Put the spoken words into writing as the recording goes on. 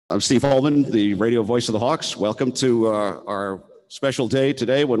I'm Steve Holman, the radio voice of the Hawks. Welcome to our special day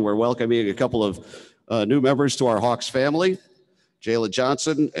today when we're welcoming a couple of new members to our Hawks family. Jalen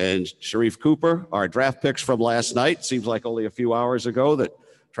Johnson and Sharife Cooper, our draft picks from last night. Seems like only a few hours ago that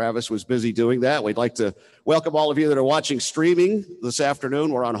Travis was busy doing that. We'd like to welcome all of you that are watching streaming this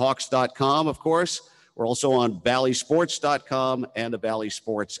afternoon. We're on Hawks.com, of course. We're also on BallySports.com and the Bally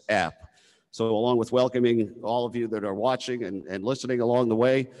Sports app. So along with welcoming all of you that are watching and listening along the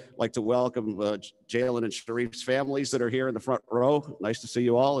way, I'd like to welcome Jalen and Sharife's families that are here in the front row. Nice to see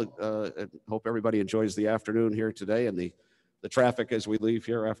you all, and hope everybody enjoys the afternoon here today and the traffic as we leave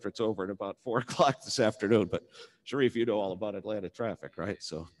here after it's over at about 4 o'clock this afternoon. But Sharife, you know all about Atlanta traffic, right?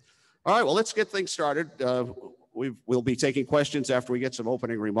 So, all right, well, let's get things started. We'll be taking questions after we get some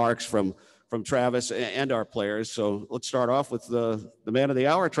opening remarks from Travis and our players. So let's start off with the man of the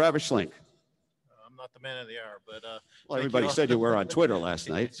hour, Travis Schlink. I'm not the man of the hour, but well, everybody said you were on Twitter last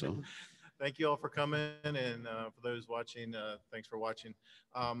night. So thank you all for coming, and for those watching, thanks for watching.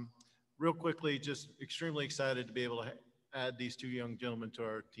 Real quickly, just extremely excited to be able to add these two young gentlemen to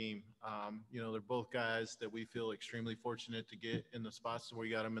our team. You know, they're both guys that we feel extremely fortunate to get in the spots where we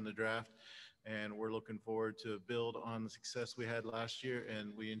got them in the draft, and we're looking forward to build on the success we had last year,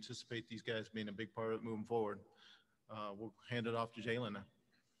 and we anticipate these guys being a big part of it moving forward. We'll hand it off to Jalen now.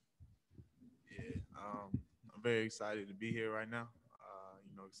 Yeah, I'm very excited to be here right now.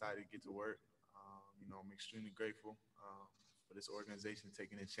 You know, excited to get to work. You know, I'm extremely grateful for this organization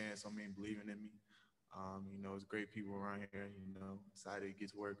taking a chance on me and believing in me. You know, it's great people around here. You know, excited to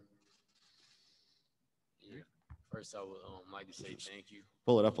get to work. Yeah. First, I would like to say thank you.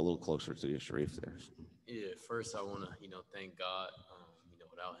 Pull it up a little closer to you, Sharife. There. Yeah. First, I want to thank God. You know,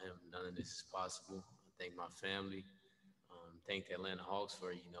 without Him, none of this is possible. I thank my family. Thank the Atlanta Hawks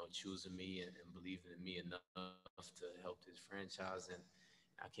for choosing me and believing in me enough to help this franchise, and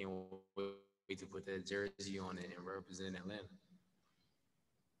I can't wait to put that jersey on it and represent Atlanta.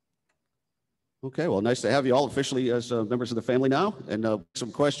 Okay, well, nice to have you all officially as members of the family now, and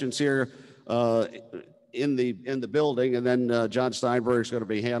some questions here in the building, and then John Steinberg is going to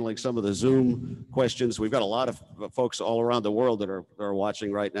be handling some of the Zoom questions. We've got a lot of folks all around the world that are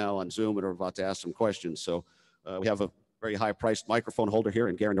watching right now on Zoom and are about to ask some questions. So we have a very high-priced microphone holder here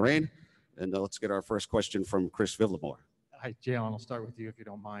in Garen Rain. And let's get our first question from Chris Vivlamore. Hi, Jalen. I'll start with you if you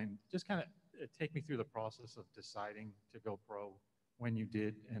don't mind. Just kind of take me through the process of deciding to go pro when you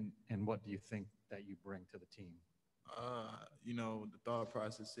did, and what do you think that you bring to the team? You know, the thought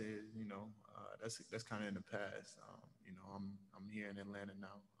process is, that's kind of in the past. You know, I'm here in Atlanta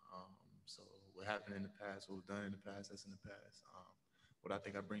now. So what happened in the past, what was done in the past, that's in the past. What I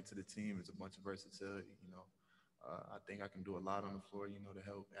think I bring to the team is a bunch of versatility, I think I can do a lot on the floor, to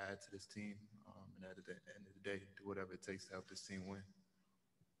help add to this team. And at the end of the day, do whatever it takes to help this team win.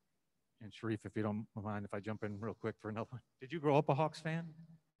 And Sharife, if you don't mind if I jump in real quick for another one. Did you grow up a Hawks fan?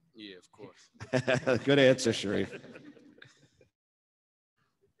 Yeah, of course. Good answer, Sharife.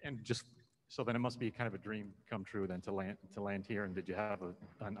 And just so then it must be kind of a dream come true then to land here. And did you have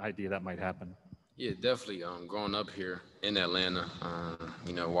an idea that might happen? Yeah, definitely. Growing up here in Atlanta,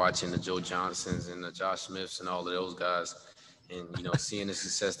 watching the Joe Johnsons and the Josh Smiths and all of those guys, and seeing the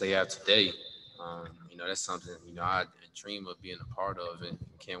success they have today, that's something I dream of being a part of, and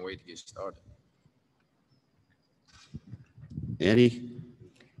can't wait to get started. Annie.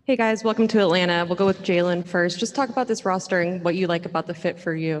 Hey guys, welcome to Atlanta. We'll go with Jalen first. Just talk about this roster and what you like about the fit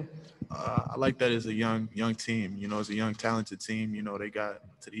for you. I like that it's a young team. It's a young, talented team. They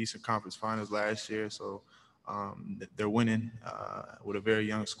got to the Eastern Conference Finals last year, so they're winning with a very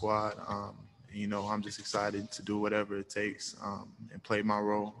young squad. I'm just excited to do whatever it takes and play my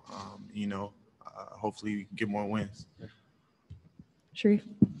role. Hopefully get more wins. Sharife?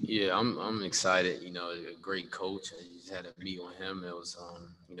 Yeah, I'm excited. A great coach. I just had a meet with him. It was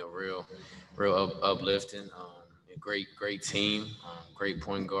real uplifting. A great team, great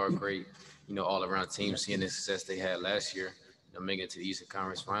point guard, great, all around team, seeing the success they had last year, making it to the Eastern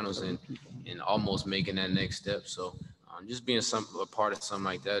Conference Finals and almost making that next step. So just being a part of something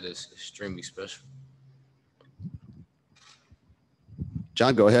like that is extremely special.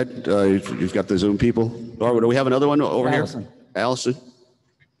 John, go ahead. You've got the Zoom people. Or do we have another one over Allison. here? Allison.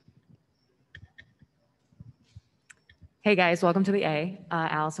 Hey guys, welcome to the A.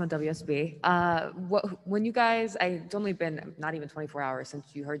 Allison with WSB. When you guys, it's only been not even 24 hours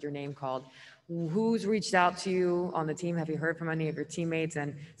since you heard your name called. Who's reached out to you on the team? Have you heard from any of your teammates?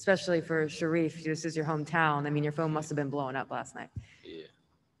 And especially for Sharife, this is your hometown. I mean, your phone must have been blowing up last night.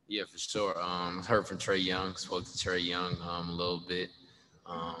 Yeah, for sure. Heard from Trey Young. Spoke to Trey Young a little bit.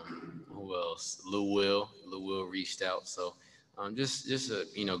 Who else? Lou Will reached out. So Just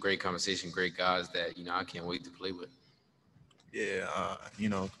a great conversation, great guys that I can't wait to play with. Yeah,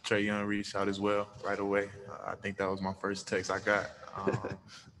 Trey Young reached out as well right away. I think that was my first text I got.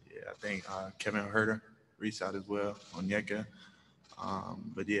 Yeah, I think Kevin Herter reached out as well on Onyeka.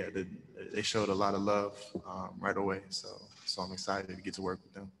 But yeah, they showed a lot of love right away. So I'm excited to get to work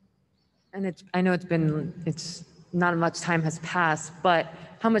with them. And I know it's not much time has passed, but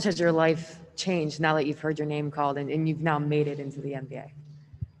how much has your life changed now that you've heard your name called and you've now made it into the NBA?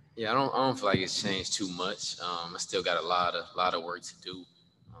 Yeah, I don't feel like it's changed too much. I still got a lot of work to do.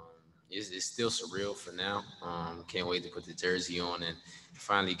 It's still surreal for now. Can't wait to put the jersey on and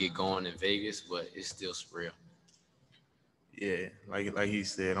finally get going in Vegas, but it's still surreal. Yeah, like he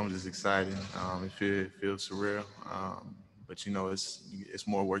said, I'm just excited. It feels surreal, but it's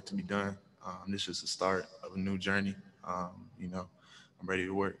more work to be done. This is just the start of a new journey. I'm ready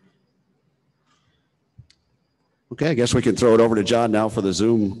to work. Okay, I guess we can throw it over to John now for the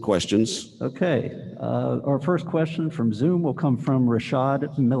Zoom questions. Okay, our first question from Zoom will come from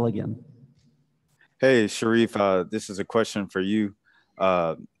Rashad Milligan. Hey, Sharife, this is a question for you.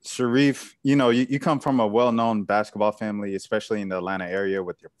 Sharife, you come from a well-known basketball family, especially in the Atlanta area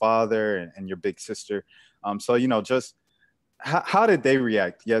with your father and your big sister. So, just how did they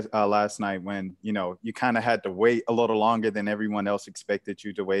react last night when, you kind of had to wait a little longer than everyone else expected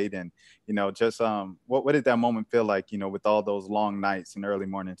you to wait? And, just what did that moment feel like, with all those long nights and early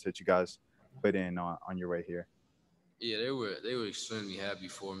mornings that you guys put in on your way here? Yeah, they were extremely happy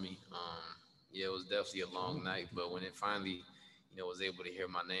for me. Yeah, it was definitely a long night, but when it finally, was able to hear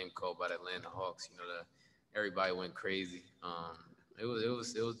my name called by the Atlanta Hawks, everybody went crazy. It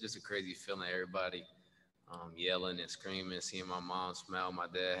was just a crazy feeling. Everybody yelling and screaming, seeing my mom smile, my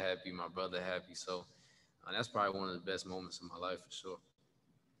dad happy, my brother happy. So that's probably one of the best moments of my life for sure.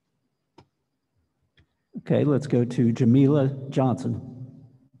 Okay, let's go to Jamila Johnson.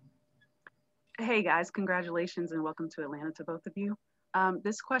 Hey guys, congratulations and welcome to Atlanta to both of you.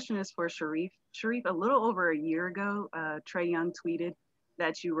 This question is for Sharife. Sharife, a little over a year ago, Trey Young tweeted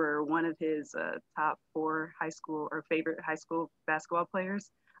that you were one of his top 4 high school or favorite high school basketball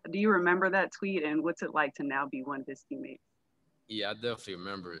players. Do you remember that tweet and what's it like to now be one of his teammates? Yeah, I definitely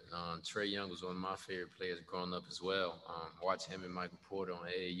remember it. Trey Young was one of my favorite players growing up as well. Watching him and Michael Porter on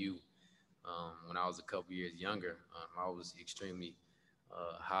AAU when I was a couple years younger, I was extremely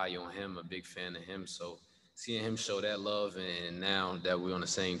high on him, a big fan of him. So seeing him show that love and now that we're on the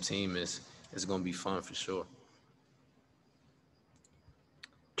same team is going to be fun for sure.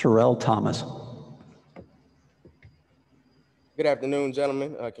 Terrell Thomas. Good afternoon,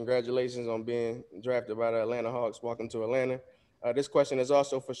 gentlemen. Congratulations on being drafted by the Atlanta Hawks. Welcome to Atlanta. This question is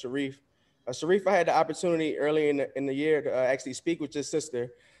also for Sharife. Sharife, I had the opportunity early in the year to actually speak with your sister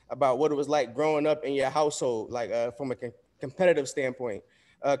about what it was like growing up in your household, like from a competitive standpoint.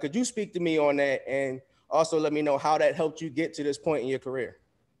 Could you speak to me on that and also let me know how that helped you get to this point in your career?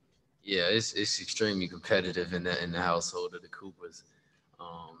 Yeah, it's extremely competitive in the household of the Coopers.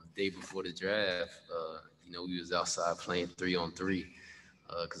 Day before the draft, we was outside playing 3-on-3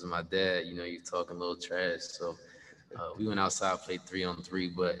 because of my dad. He was talking a little trash, so we went outside played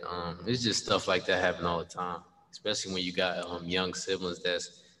 3-on-3. But it's just stuff like that happen all the time, especially when you got young siblings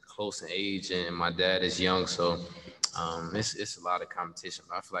that's close in age, and my dad is young, so it's a lot of competition.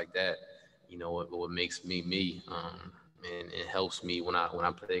 But I feel like that, what makes me me, and it helps me when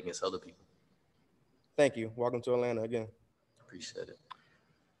I play against other people. Thank you. Welcome to Atlanta again. Appreciate it.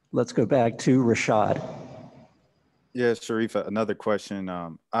 Let's go back to Rashad. Yeah, Sharifa, another question.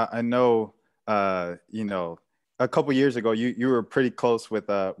 I know, a couple years ago, you were pretty close with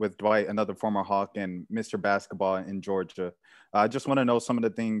Dwight, another former Hawk and Mr. Basketball in Georgia. I just want to know some of the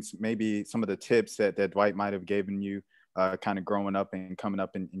things, maybe some of the tips that Dwight might have given you kind of growing up and coming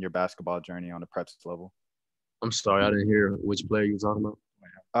up in your basketball journey on the preps level. I'm sorry, I didn't hear which player you were talking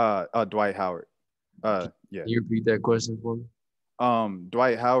about. Dwight Howard. Yeah. Can you repeat that question for me?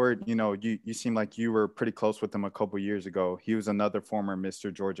 Dwight Howard, you seem like you were pretty close with him a couple years ago. He was another former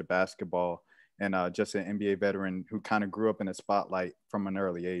Mr. Georgia basketball and just an NBA veteran who kind of grew up in the spotlight from an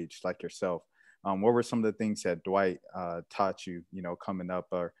early age, like yourself. What were some of the things that Dwight taught you, coming up,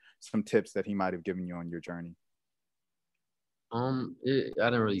 or some tips that he might have given you on your journey? I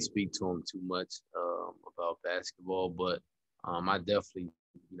didn't really speak to him too much about basketball, but I definitely,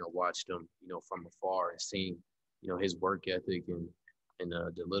 watched him, from afar and seen, his work ethic and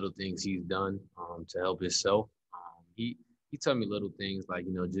the little things he's done to help himself. He told me little things like,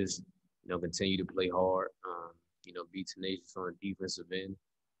 just, continue to play hard, be tenacious on the defensive end.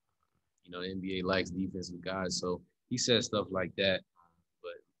 The NBA likes defensive guys, so he said stuff like that.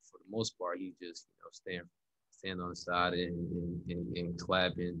 But for the most part, he just, staying stand on the side and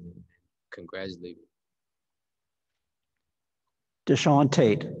clap and congratulate me. Deshaun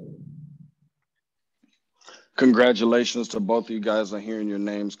Tate. Congratulations to both of you guys on hearing your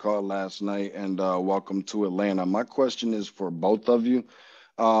names called last night, and welcome to Atlanta. My question is for both of you.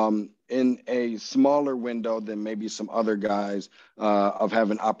 In a smaller window than maybe some other guys of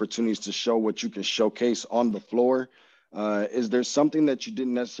having opportunities to show what you can showcase on the floor, is there something that you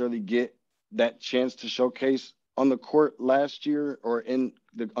didn't necessarily get that chance to showcase on the court last year or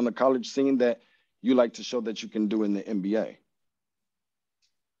on the college scene that you like to show that you can do in the NBA?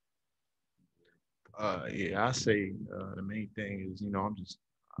 Yeah, I say the main thing is, I'm just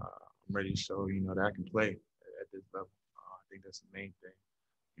I'm ready to show, that I can play at this level. I think that's the main thing.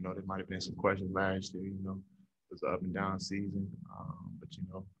 There might have been some questions last year, it was an up and down season. But,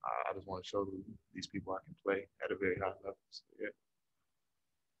 I just want to show these people I can play at a very high level. So, yeah.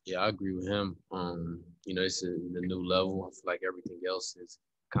 Yeah, I agree with him. It's the new level. I feel like everything else is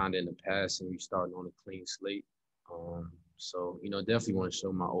kind of in the past, and we're starting on a clean slate. So, definitely want to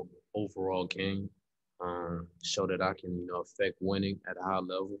show my overall game, show that I can, affect winning at a high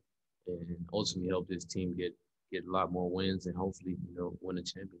level, and ultimately help this team get a lot more wins and hopefully, win a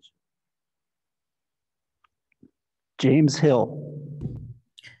championship. James Hill.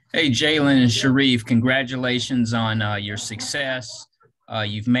 Hey, Jalen and Sharife, congratulations on your success.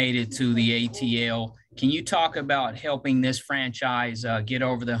 You've made it to the ATL. Can you talk about helping this franchise get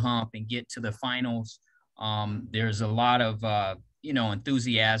over the hump and get to the finals? There's a lot of,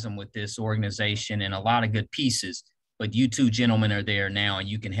 enthusiasm with this organization and a lot of good pieces, but you two gentlemen are there now and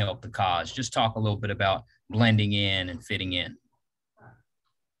you can help the cause. Just talk a little bit about blending in and fitting in.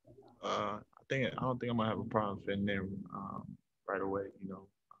 I don't think I'm gonna have a problem fitting in right away. The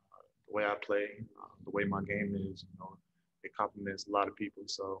way I play, the way my game is, it complements a lot of people.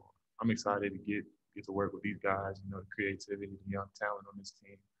 So I'm excited to get to work with these guys. The creativity, the young talent on this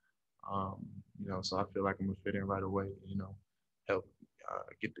team. So I feel like I'm gonna fit in right away. Help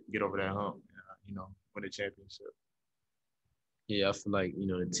get over that hump. Win a championship. Yeah, I feel like,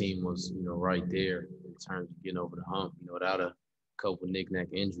 the team was, right there in terms of getting over the hump. Without a couple knick-knack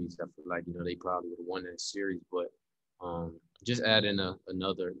injuries, I feel like, they probably would have won that series. But just adding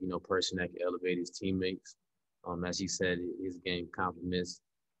another, person that can elevate his teammates. As he said, his game complements,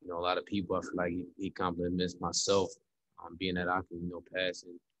 a lot of people. I feel like he complements myself, being that I can, pass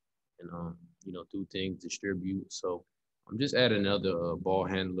and do things, distribute. So I'm just adding another ball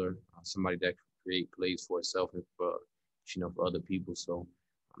handler, somebody that can create plays for itself and for other people. So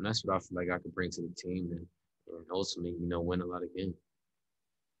that's what I feel like I could bring to the team and ultimately, win a lot of games.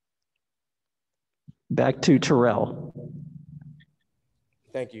 Back to Terrell.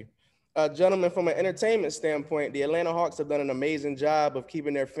 Thank you. Gentlemen, from an entertainment standpoint, the Atlanta Hawks have done an amazing job of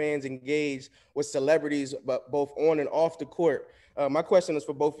keeping their fans engaged with celebrities, but both on and off the court. My question is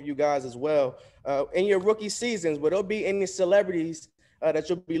for both of you guys as well. In your rookie seasons, will there be any celebrities that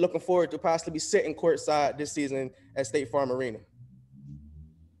you'll be looking forward to possibly sitting courtside this season at State Farm Arena?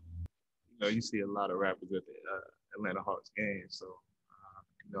 You see a lot of rappers at the Atlanta Hawks games, so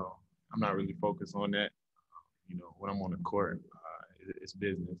I'm not really focused on that. When I'm on the court, it's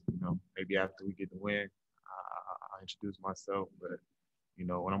business. Maybe after we get the win, I introduce myself, but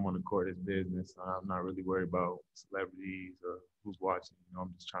when I'm on the court, it's business. I'm not really worried about celebrities or who's watching.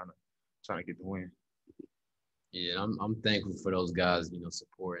 I'm just trying to get the win. Yeah, I'm thankful for those guys,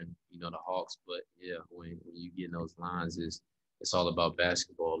 supporting, the Hawks. But yeah, when you get in those lines, it's all about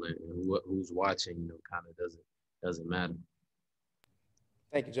basketball, and who's watching, kind of doesn't matter.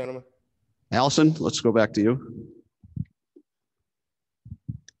 Thank you, gentlemen. Allison, let's go back to you.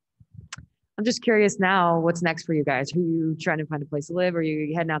 I'm just curious now, what's next for you guys? Are you trying to find a place to live? Are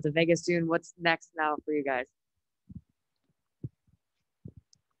you heading out to Vegas soon? What's next now for you guys?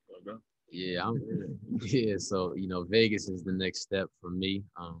 Yeah, so, Vegas is the next step for me.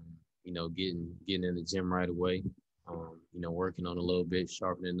 Getting in the gym right away, working on a little bit,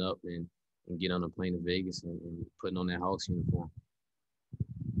 sharpening up and get on a plane to Vegas and putting on that Hawks uniform.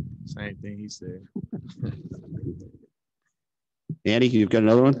 Same thing he said. Annie, you've got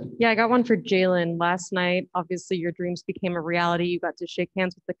another one? Yeah, I got one for Jalen. Last night, obviously, your dreams became a reality. You got to shake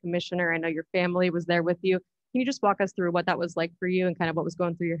hands with the commissioner. I know your family was there with you. Can you just walk us through what that was like for you and kind of what was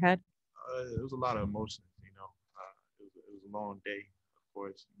going through your head? It was a lot of emotions, it was a long day, of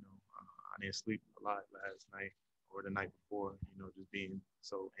course. I didn't sleep a lot last night or the night before, just being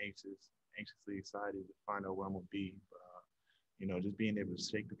so anxiously excited to find out where I'm going to be. But, just being able to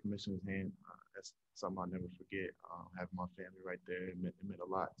shake the commissioner's hand, that's something I'll never forget. Having my family right there, it meant a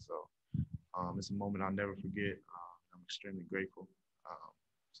lot. So it's a moment I'll never forget. I'm extremely grateful.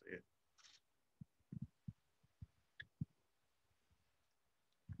 So, yeah.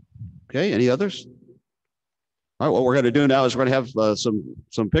 Okay, any others? All right, what we're going to do now is we're going to have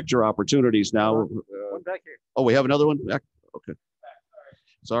some picture opportunities now. One back here. Oh, we have another one back? Okay.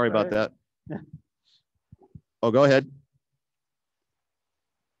 Sorry about that. Oh, go ahead.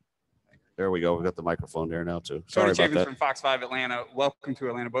 There we go. We got the microphone there now too. Sorry Cody about Chavins that. from Fox 5 Atlanta. Welcome to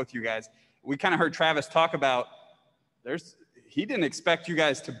Atlanta, both of you guys. We kind of heard Travis talk about he didn't expect you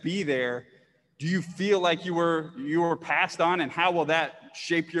guys to be there. Do you feel like you were passed on, and how will that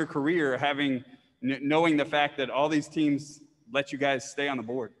shape your career, knowing the fact that all these teams let you guys stay on the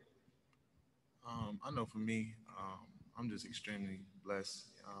board? I know for me, I'm just extremely blessed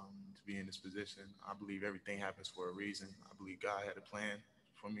to be in this position. I believe everything happens for a reason. I believe God had a plan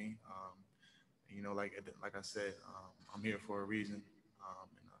for me. You know, like I said, I'm here for a reason,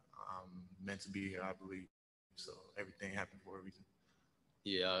 and I'm meant to be here, I believe. So everything happened for a reason.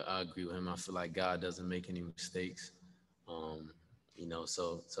 Yeah, I agree with him. I feel like God doesn't make any mistakes. You know,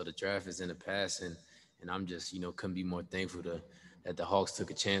 so the draft is in the past, and I'm just, you know, couldn't be more thankful that the Hawks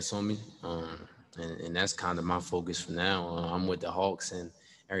took a chance on me. And that's kind of my focus for now. I'm with the Hawks, and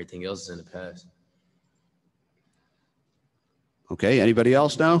everything else is in the past. Okay, anybody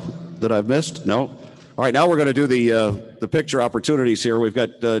else now that I've missed? No? All right, now we're going to do the picture opportunities here. We've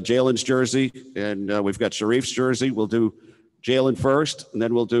got Jalen's jersey, and we've got Sharif's jersey. We'll do Jalen first, and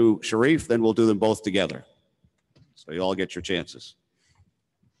then we'll do Sharife, then we'll do them both together. So you all get your chances.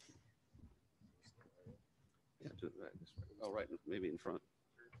 Yeah, do it right. Oh, right, maybe in front.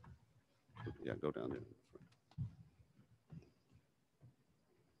 Yeah, go down there.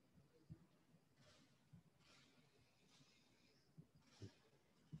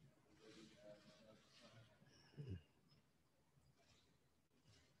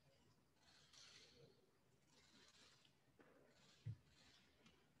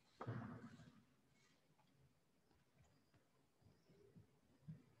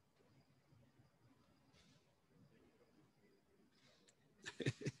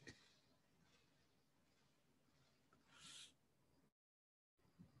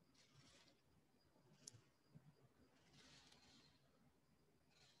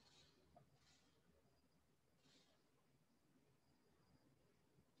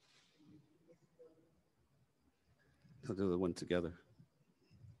 I'll do the one together.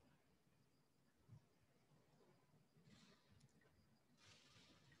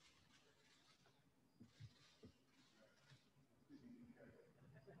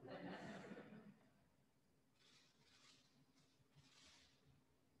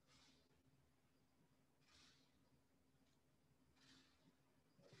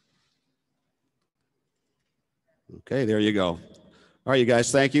 Okay, there you go. All right, you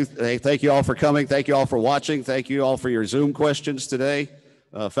guys, thank you. Thank you all for coming. Thank you all for watching. Thank you all for your Zoom questions today.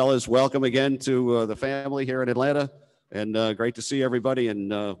 Fellas, welcome again to the family here in Atlanta. And great to see everybody. And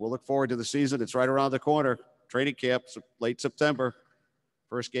we'll look forward to the season. It's right around the corner. Training camp, late September.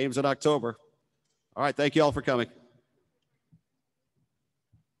 First games in October. All right, thank you all for coming.